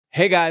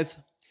Hey guys,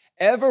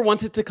 ever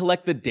wanted to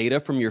collect the data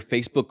from your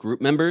Facebook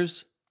group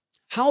members?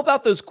 How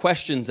about those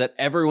questions that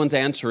everyone's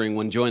answering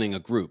when joining a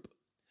group?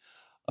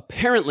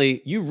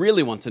 Apparently, you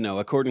really want to know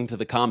according to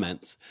the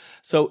comments.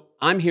 So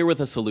I'm here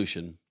with a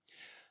solution.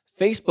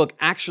 Facebook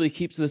actually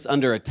keeps this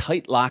under a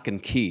tight lock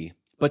and key,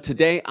 but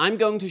today I'm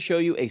going to show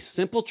you a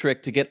simple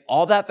trick to get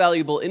all that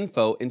valuable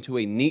info into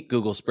a neat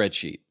Google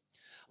spreadsheet.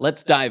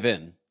 Let's dive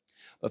in.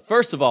 But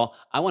first of all,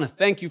 I want to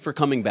thank you for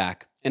coming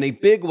back, and a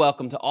big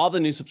welcome to all the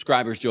new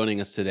subscribers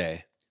joining us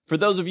today. For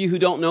those of you who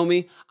don't know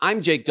me,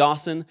 I'm Jake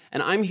Dawson,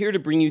 and I'm here to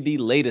bring you the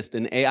latest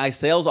in AI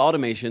sales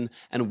automation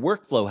and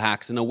workflow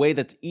hacks in a way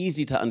that's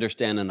easy to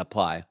understand and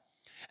apply.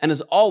 And as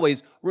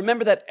always,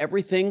 remember that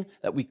everything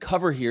that we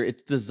cover here,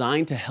 it's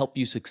designed to help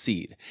you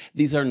succeed.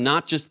 These are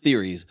not just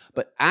theories,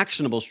 but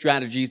actionable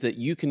strategies that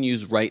you can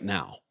use right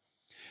now.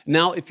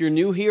 Now, if you're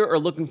new here or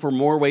looking for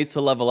more ways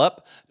to level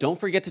up, don't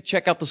forget to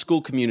check out the school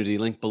community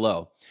link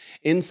below.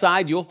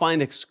 Inside, you'll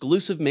find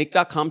exclusive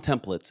Make.com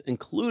templates,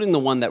 including the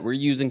one that we're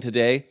using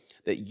today,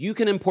 that you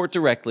can import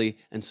directly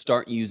and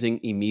start using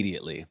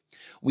immediately.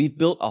 We've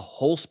built a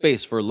whole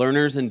space for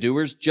learners and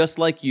doers just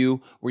like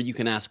you, where you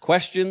can ask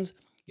questions,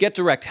 get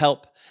direct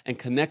help, and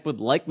connect with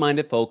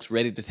like-minded folks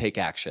ready to take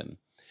action.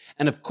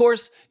 And of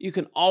course, you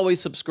can always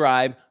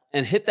subscribe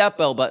and hit that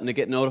bell button to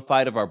get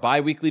notified of our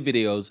bi-weekly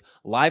videos,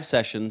 live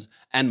sessions,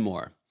 and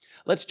more.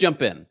 Let's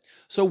jump in.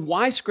 So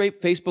why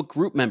scrape Facebook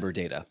group member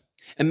data?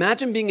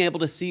 Imagine being able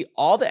to see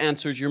all the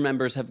answers your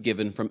members have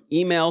given, from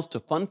emails to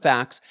fun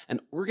facts,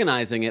 and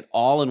organizing it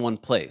all in one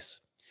place.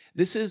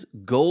 This is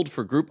gold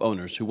for group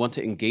owners who want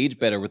to engage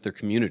better with their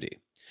community.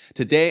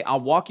 Today,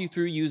 I'll walk you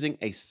through using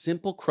a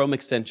simple Chrome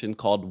extension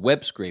called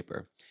Web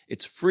Scraper.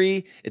 It's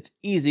free, it's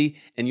easy,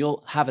 and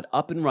you'll have it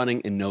up and running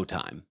in no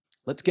time.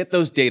 Let's get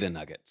those data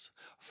nuggets.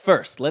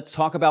 First, let's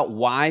talk about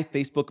why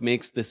Facebook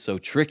makes this so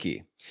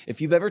tricky.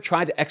 If you've ever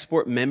tried to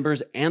export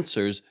members'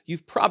 answers,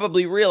 you've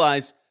probably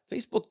realized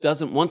Facebook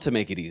doesn't want to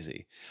make it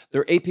easy.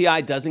 Their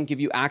API doesn't give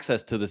you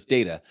access to this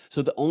data,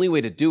 so the only way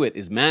to do it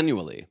is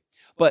manually.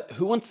 But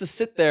who wants to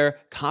sit there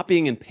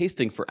copying and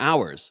pasting for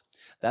hours?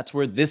 That's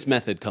where this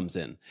method comes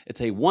in.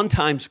 It's a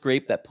one-time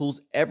scrape that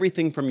pulls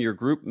everything from your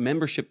group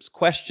membership's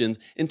questions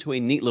into a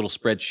neat little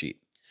spreadsheet.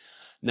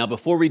 Now,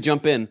 before we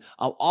jump in,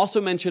 I'll also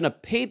mention a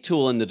paid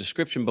tool in the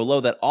description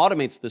below that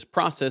automates this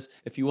process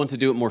if you want to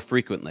do it more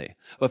frequently.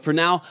 But for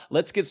now,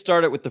 let's get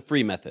started with the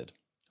free method.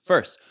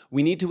 First,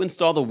 we need to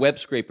install the Web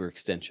Scraper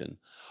extension.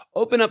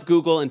 Open up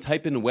Google and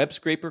type in Web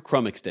Scraper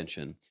Chrome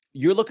extension.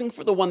 You're looking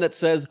for the one that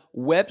says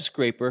Web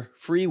Scraper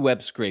Free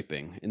Web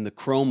Scraping in the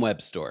Chrome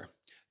Web Store.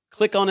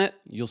 Click on it,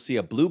 you'll see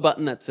a blue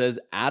button that says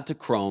Add to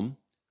Chrome.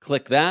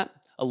 Click that,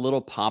 a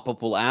little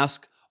pop-up will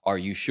ask, "Are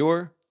you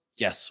sure?"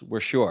 Yes, we're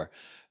sure.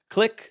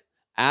 Click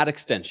Add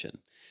Extension.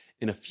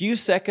 In a few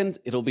seconds,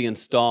 it'll be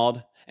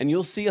installed, and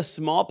you'll see a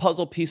small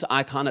puzzle piece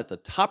icon at the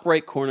top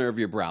right corner of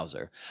your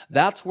browser.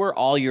 That's where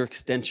all your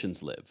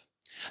extensions live.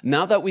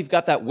 Now that we've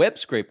got that web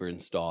scraper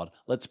installed,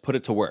 let's put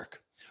it to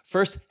work.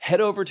 First,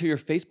 head over to your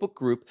Facebook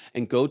group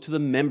and go to the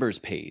Members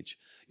page.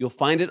 You'll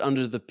find it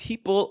under the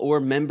People or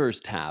Members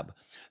tab.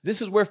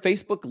 This is where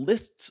Facebook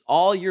lists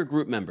all your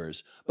group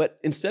members, but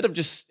instead of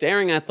just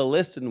staring at the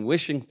list and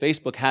wishing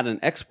Facebook had an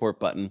export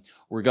button,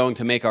 we're going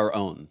to make our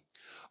own.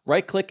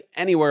 Right-click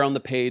anywhere on the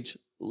page,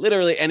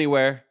 literally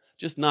anywhere,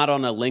 just not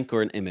on a link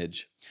or an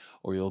image,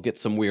 or you'll get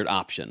some weird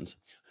options.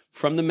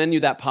 From the menu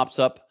that pops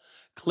up,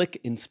 click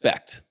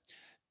Inspect.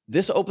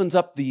 This opens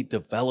up the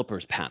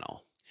Developers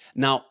panel.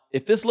 Now,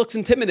 if this looks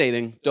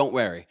intimidating, don't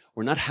worry.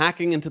 We're not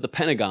hacking into the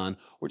Pentagon,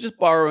 we're just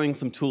borrowing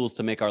some tools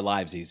to make our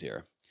lives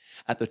easier.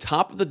 At the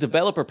top of the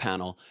Developer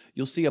panel,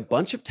 you'll see a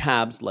bunch of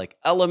tabs like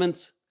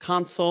Elements,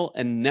 Console,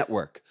 and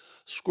Network.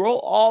 Scroll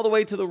all the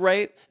way to the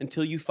right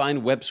until you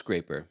find Web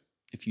Scraper.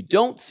 If you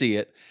don't see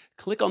it,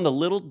 click on the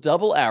little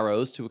double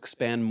arrows to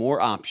expand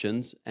more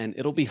options, and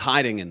it'll be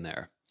hiding in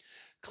there.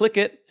 Click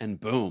it, and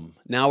boom,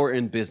 now we're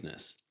in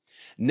business.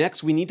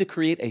 Next, we need to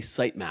create a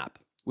sitemap,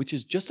 which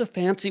is just a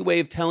fancy way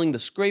of telling the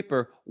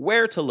scraper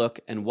where to look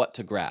and what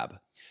to grab.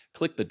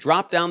 Click the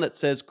drop-down that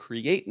says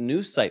Create New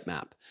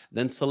Sitemap,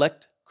 then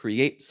select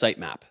Create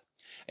Sitemap.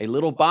 A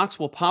little box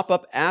will pop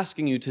up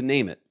asking you to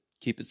name it.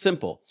 Keep it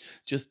simple.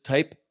 Just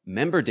type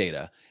member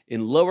data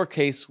in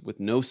lowercase with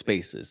no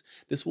spaces.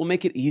 This will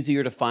make it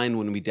easier to find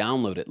when we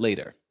download it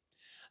later.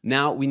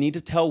 Now we need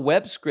to tell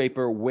Web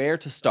Scraper where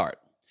to start.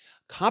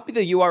 Copy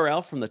the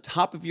URL from the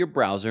top of your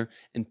browser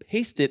and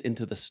paste it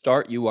into the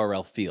Start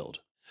URL field.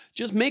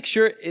 Just make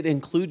sure it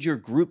includes your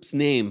group's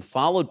name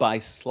followed by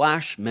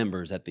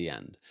 /members at the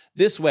end.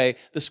 This way,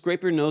 the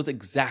scraper knows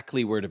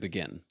exactly where to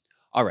begin.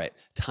 All right,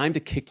 time to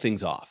kick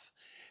things off.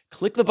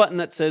 Click the button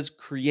that says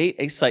Create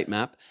a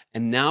Sitemap,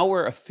 and now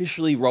we're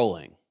officially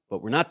rolling.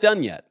 But we're not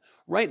done yet.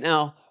 Right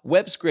now,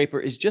 Web Scraper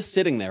is just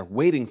sitting there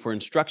waiting for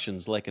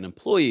instructions like an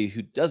employee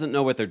who doesn't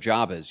know what their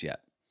job is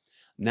yet.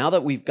 Now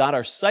that we've got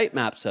our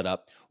sitemap set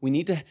up, we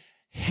need to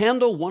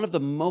handle one of the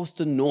most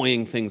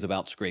annoying things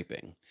about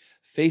scraping: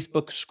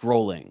 Facebook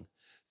scrolling.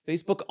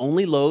 Facebook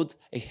only loads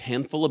a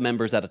handful of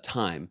members at a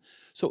time,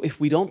 So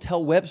if we don't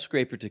tell Web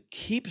Scraper to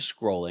keep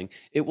scrolling,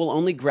 it will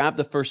only grab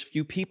the first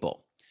few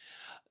people.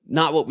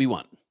 Not what we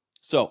want.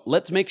 So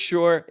let's make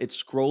sure it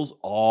scrolls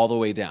all the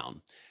way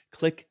down.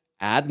 Click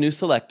Add New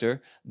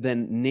Selector,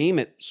 then name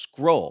it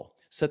Scroll.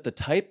 Set the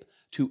type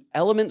to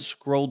Element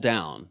Scroll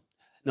Down.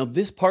 Now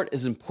this part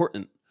is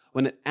important.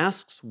 When it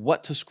asks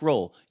what to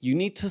scroll, you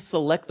need to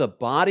select the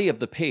body of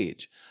the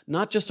page,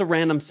 not just a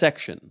random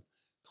section.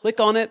 Click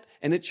on it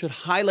and it should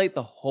highlight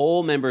the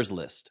whole members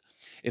list.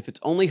 If it's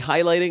only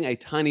highlighting a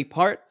tiny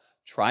part,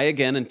 try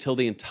again until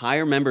the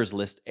entire members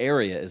list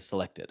area is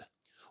selected.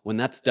 When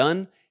that's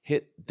done,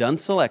 hit Done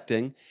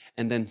Selecting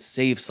and then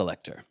Save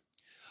Selector.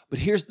 But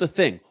here's the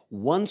thing,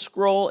 one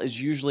scroll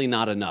is usually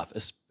not enough,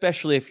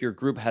 especially if your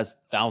group has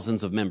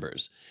thousands of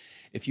members.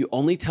 If you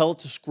only tell it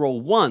to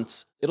scroll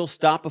once, it'll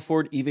stop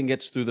before it even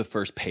gets through the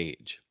first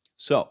page.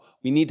 So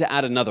we need to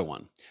add another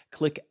one.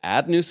 Click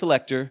Add New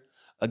Selector,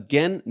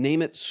 again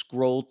name it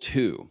Scroll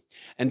To,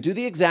 and do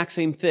the exact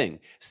same thing.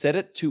 Set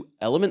it to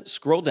Element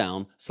Scroll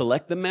Down,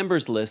 select the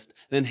members list,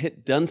 then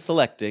hit Done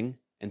Selecting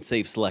and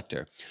Save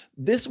Selector.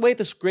 This way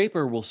the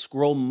scraper will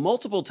scroll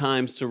multiple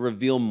times to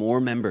reveal more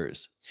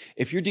members.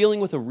 If you're dealing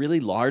with a really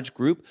large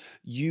group,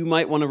 you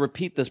might want to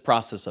repeat this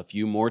process a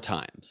few more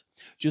times.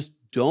 Just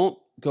don't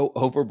go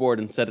overboard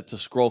and set it to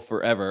scroll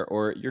forever,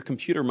 or your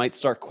computer might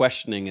start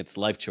questioning its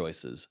life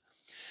choices.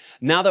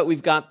 Now that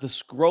we've got the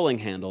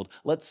scrolling handled,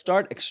 let's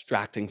start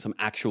extracting some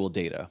actual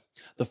data.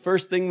 The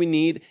first thing we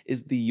need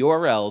is the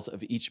URLs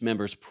of each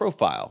member's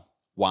profile.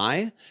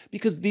 Why?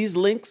 Because these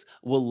links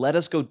will let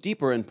us go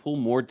deeper and pull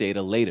more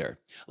data later,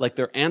 like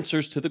their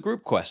answers to the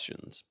group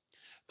questions.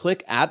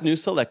 Click Add New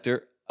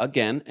Selector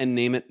again and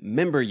name it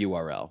Member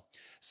URL.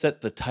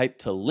 Set the type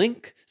to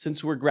Link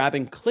since we're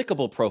grabbing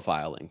clickable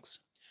profile links.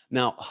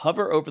 Now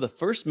hover over the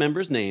first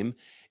member's name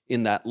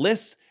in that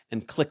list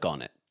and click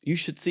on it. You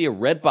should see a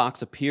red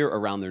box appear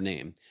around their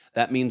name.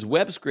 That means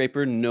Web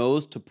Scraper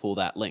knows to pull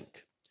that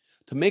link.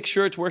 To make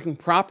sure it's working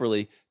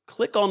properly,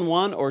 click on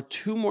one or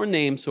two more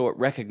names so it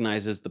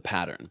recognizes the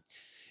pattern.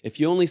 If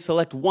you only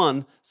select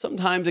one,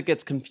 sometimes it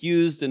gets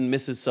confused and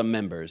misses some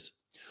members.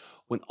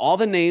 When all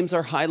the names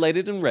are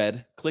highlighted in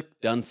red,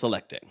 click Done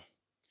Selecting.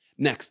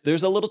 Next,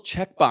 there's a little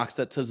checkbox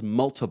that says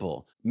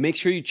Multiple. Make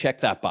sure you check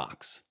that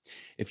box.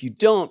 If you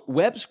don't,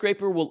 Web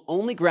Scraper will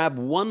only grab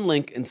one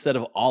link instead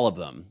of all of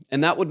them,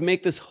 and that would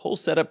make this whole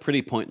setup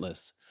pretty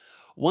pointless.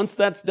 Once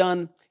that's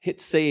done, hit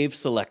Save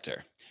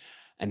Selector.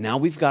 And now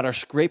we've got our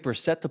scraper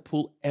set to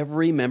pull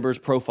every member's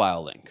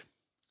profile link.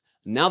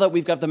 Now that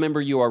we've got the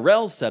member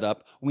URLs set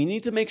up, we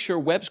need to make sure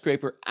Web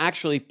Scraper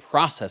actually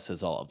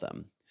processes all of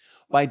them.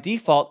 By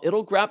default,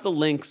 it'll grab the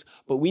links,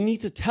 but we need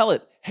to tell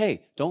it,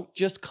 hey, don't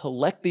just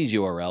collect these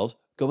URLs,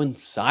 go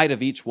inside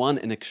of each one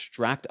and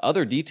extract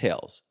other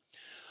details.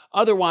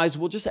 Otherwise,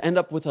 we'll just end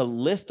up with a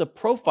list of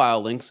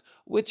profile links,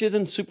 which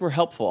isn't super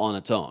helpful on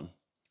its own.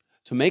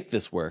 To make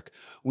this work,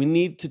 we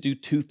need to do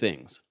two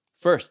things.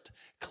 First,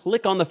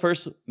 click on the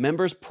first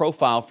member's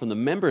profile from the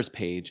members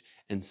page,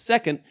 and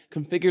second,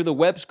 configure the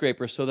Web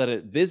Scraper so that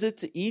it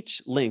visits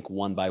each link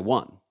one by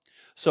one.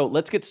 So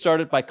let's get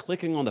started by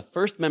clicking on the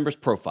first member's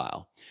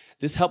profile.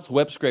 This helps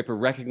Web Scraper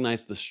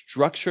recognize the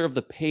structure of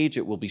the page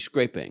it will be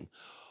scraping.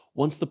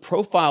 Once the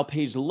profile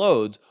page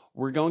loads,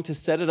 we're going to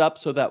set it up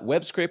so that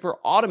Web Scraper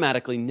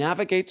automatically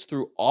navigates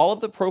through all of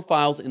the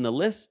profiles in the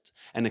list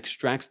and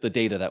extracts the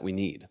data that we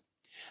need.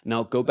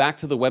 Now go back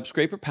to the Web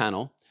Scraper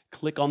panel,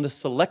 click on the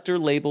selector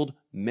labeled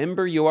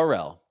Member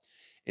URL.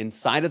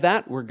 Inside of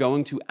that, we're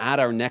going to add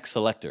our next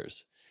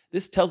selectors.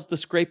 This tells the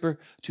scraper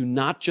to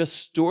not just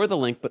store the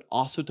link, but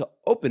also to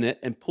open it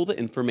and pull the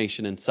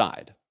information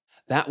inside.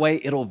 That way,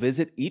 it'll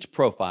visit each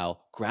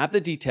profile, grab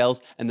the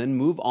details, and then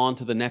move on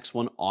to the next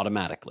one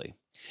automatically.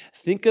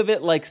 Think of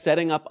it like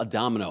setting up a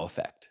domino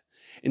effect.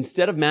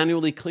 Instead of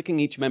manually clicking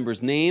each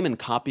member's name and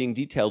copying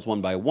details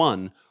one by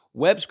one,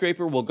 Web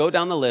Scraper will go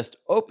down the list,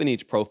 open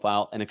each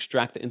profile, and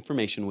extract the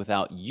information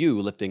without you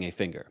lifting a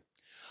finger.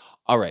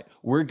 All right,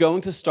 we're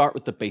going to start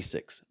with the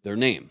basics, their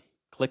name.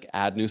 Click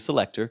Add New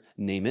Selector,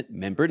 name it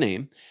Member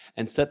Name,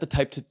 and set the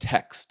type to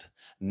Text.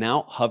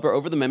 Now hover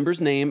over the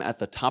member's name at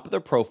the top of their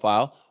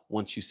profile.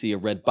 Once you see a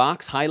red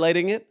box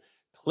highlighting it,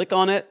 click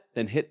on it,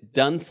 then hit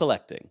Done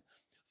Selecting.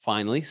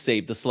 Finally,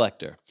 save the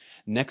selector.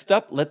 Next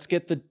up, let's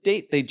get the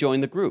date they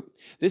joined the group.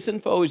 This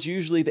info is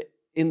usually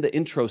in the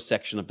intro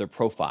section of their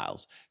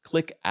profiles.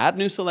 Click Add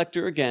New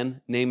Selector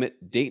again, name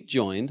it Date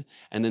Joined,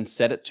 and then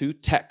set it to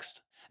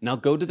Text. Now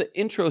go to the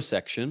intro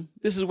section.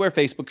 This is where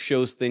Facebook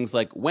shows things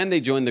like when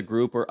they joined the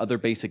group or other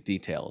basic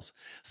details.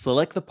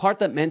 Select the part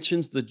that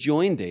mentions the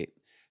join date.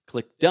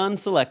 Click Done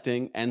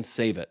Selecting and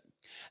save it.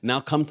 Now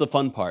comes the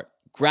fun part,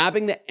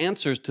 grabbing the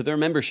answers to their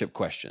membership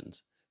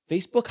questions.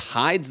 Facebook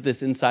hides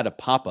this inside a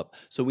pop-up,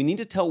 so we need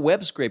to tell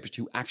Web Scraper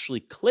to actually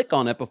click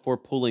on it before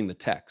pulling the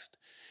text.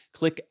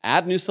 Click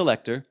Add New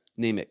Selector,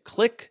 name it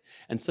Click,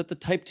 and set the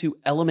type to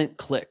Element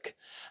Click.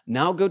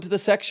 Now go to the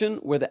section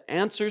where the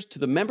answers to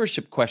the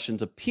membership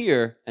questions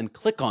appear and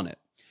click on it.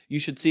 You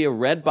should see a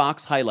red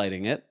box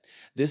highlighting it.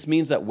 This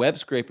means that Web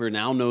Scraper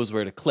now knows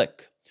where to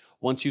click.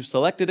 Once you've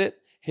selected it,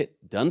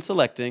 hit Done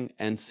Selecting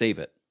and save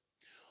it.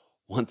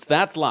 Once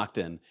that's locked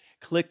in,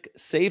 click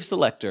Save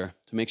Selector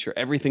to make sure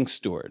everything's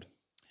stored.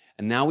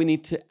 And now we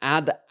need to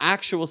add the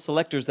actual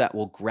selectors that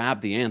will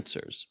grab the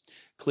answers.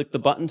 Click the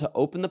button to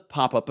open the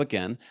pop-up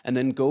again, and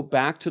then go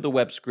back to the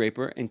web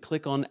scraper and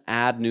click on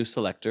Add New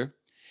Selector.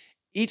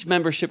 Each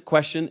membership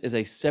question is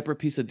a separate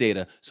piece of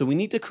data, so we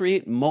need to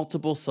create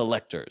multiple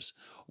selectors,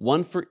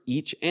 one for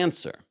each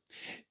answer.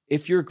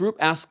 If your group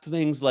asks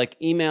things like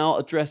email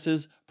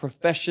addresses,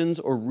 professions,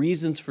 or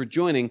reasons for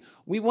joining,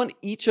 we want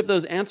each of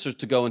those answers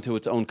to go into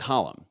its own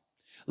column.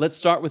 Let's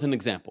start with an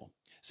example.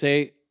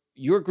 Say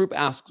your group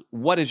asks,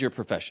 what is your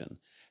profession?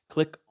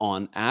 Click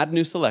on Add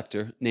New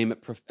Selector, name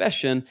it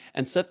Profession,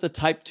 and set the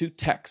type to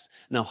text.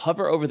 Now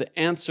hover over the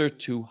answer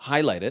to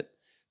highlight it,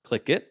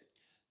 click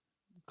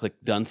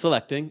Done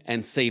Selecting,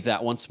 and save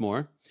that once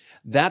more.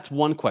 That's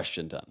one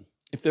question done.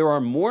 If there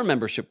are more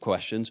membership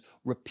questions,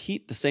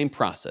 repeat the same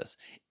process.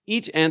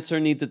 Each answer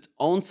needs its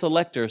own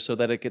selector so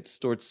that it gets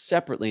stored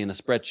separately in a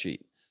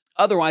spreadsheet.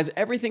 Otherwise,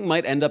 everything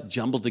might end up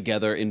jumbled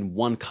together in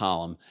one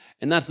column,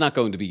 and that's not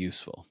going to be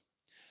useful.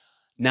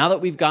 Now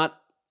that we've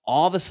got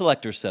all the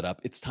selectors set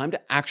up, it's time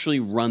to actually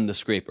run the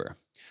scraper.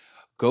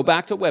 Go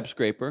back to Web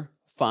Scraper,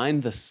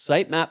 find the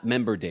sitemap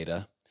member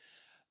data,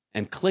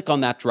 and click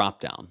on that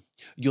dropdown.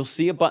 You'll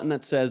see a button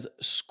that says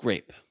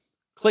Scrape.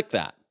 Click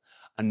that.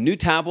 A new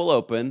tab will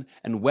open,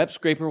 and Web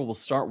Scraper will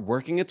start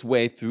working its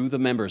way through the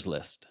members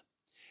list.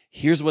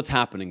 Here's what's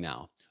happening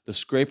now. The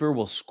scraper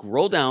will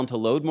scroll down to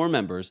load more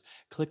members,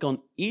 click on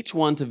each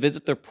one to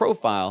visit their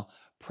profile,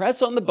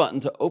 press on the button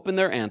to open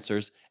their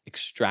answers,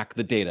 extract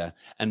the data,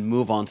 and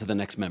move on to the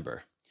next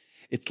member.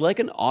 It's like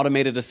an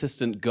automated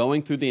assistant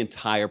going through the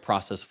entire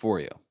process for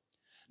you.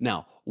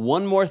 Now,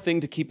 one more thing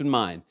to keep in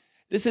mind.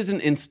 This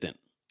isn't instant.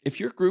 If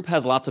your group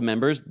has lots of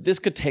members, this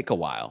could take a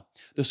while.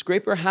 The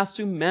scraper has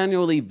to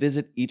manually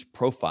visit each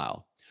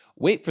profile.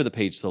 Wait for the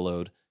page to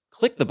load,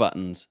 click the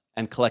buttons,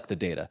 and collect the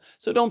data.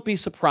 So don't be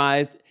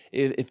surprised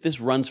if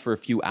this runs for a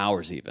few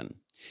hours even.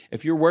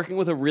 If you're working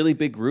with a really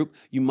big group,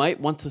 you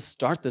might want to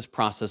start this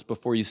process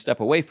before you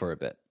step away for a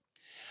bit.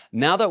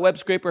 Now that Web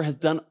Scraper has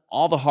done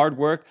all the hard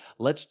work,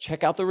 let's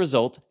check out the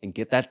result and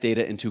get that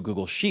data into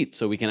Google Sheets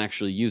so we can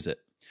actually use it.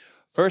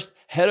 First,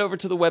 head over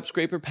to the Web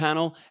Scraper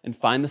panel and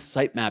find the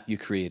sitemap you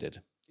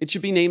created. It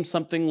should be named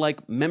something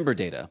like Member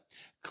Data.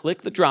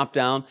 Click the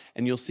dropdown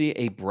and you'll see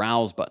a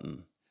Browse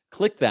button.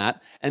 Click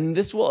that, and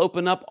this will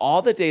open up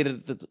all the data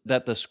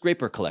that the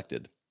scraper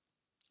collected.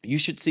 You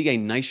should see a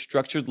nice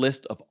structured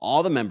list of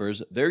all the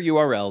members, their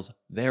URLs,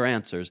 their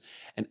answers,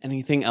 and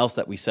anything else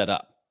that we set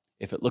up.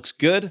 If it looks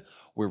good,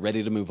 we're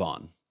ready to move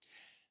on.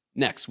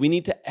 Next, we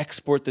need to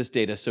export this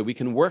data so we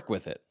can work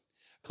with it.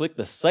 Click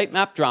the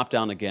Sitemap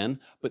dropdown again,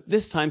 but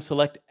this time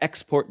select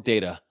Export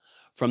Data.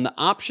 From the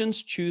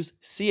options, choose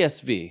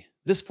CSV.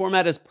 This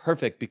format is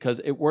perfect because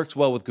it works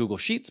well with Google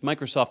Sheets,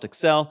 Microsoft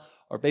Excel,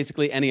 or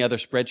basically any other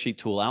spreadsheet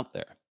tool out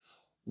there.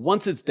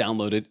 Once it's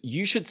downloaded,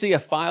 you should see a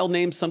file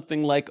named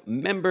something like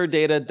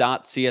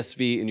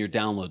memberdata.csv in your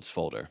Downloads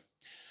folder.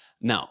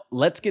 Now,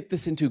 let's get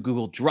this into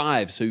Google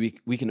Drive so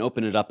we can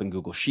open it up in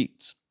Google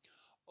Sheets.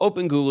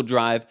 Open Google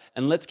Drive,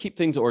 and let's keep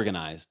things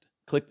organized.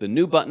 Click the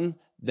New button,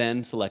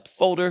 then select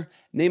Folder,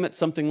 name it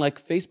something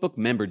like Facebook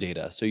Member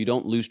Data so you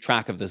don't lose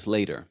track of this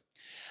later.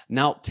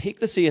 Now, take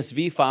the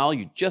CSV file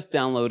you just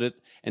downloaded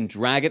and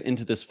drag it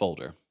into this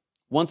folder.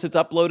 Once it's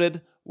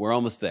uploaded, we're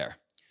almost there.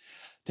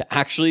 To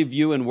actually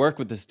view and work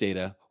with this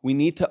data, we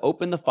need to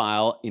open the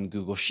file in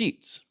Google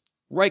Sheets.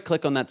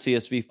 Right-click on that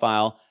CSV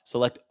file,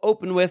 select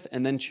Open With,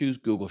 and then choose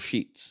Google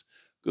Sheets.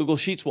 Google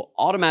Sheets will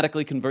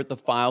automatically convert the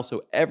file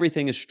so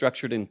everything is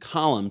structured in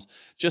columns,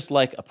 just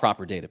like a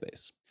proper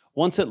database.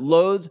 Once it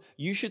loads,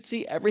 you should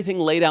see everything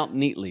laid out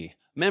neatly.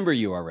 Member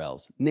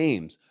URLs,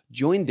 names,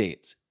 join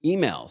dates,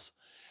 emails,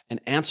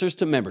 and answers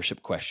to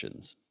membership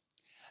questions.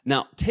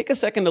 Now, take a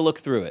second to look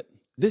through it.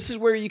 This is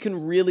where you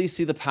can really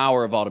see the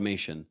power of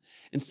automation.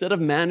 Instead of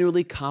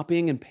manually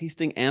copying and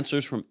pasting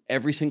answers from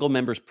every single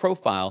member's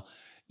profile,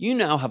 you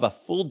now have a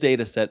full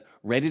data set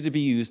ready to be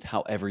used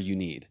however you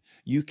need.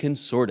 You can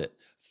sort it,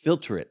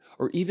 filter it,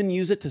 or even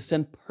use it to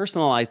send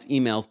personalized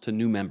emails to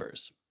new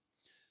members.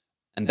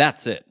 And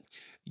that's it.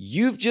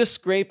 You've just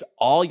scraped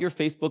all your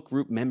Facebook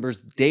group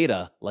members'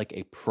 data like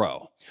a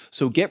pro.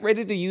 So get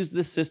ready to use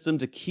this system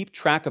to keep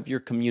track of your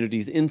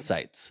community's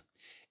insights.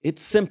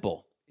 It's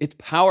simple, it's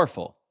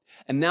powerful,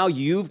 and now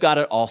you've got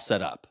it all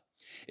set up.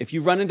 If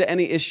you run into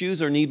any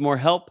issues or need more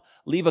help,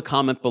 leave a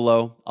comment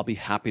below. I'll be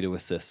happy to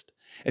assist.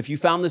 If you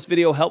found this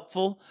video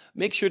helpful,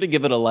 make sure to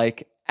give it a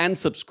like and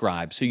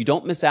subscribe so you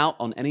don't miss out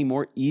on any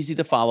more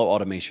easy-to-follow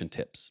automation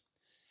tips.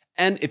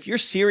 And if you're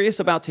serious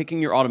about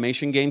taking your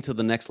automation game to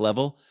the next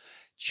level,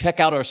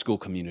 check out our school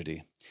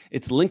community.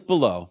 It's linked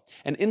below,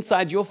 and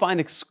inside you'll find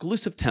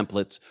exclusive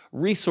templates,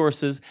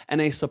 resources,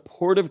 and a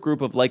supportive group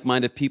of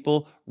like-minded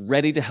people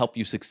ready to help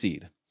you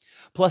succeed.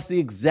 Plus, the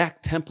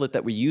exact template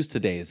that we used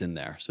today is in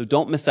there, so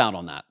don't miss out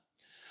on that.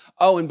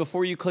 Oh, and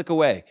before you click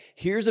away,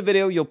 here's a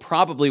video you'll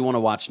probably want to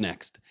watch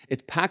next.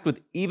 It's packed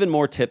with even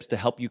more tips to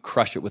help you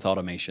crush it with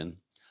automation.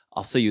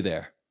 I'll see you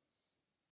there.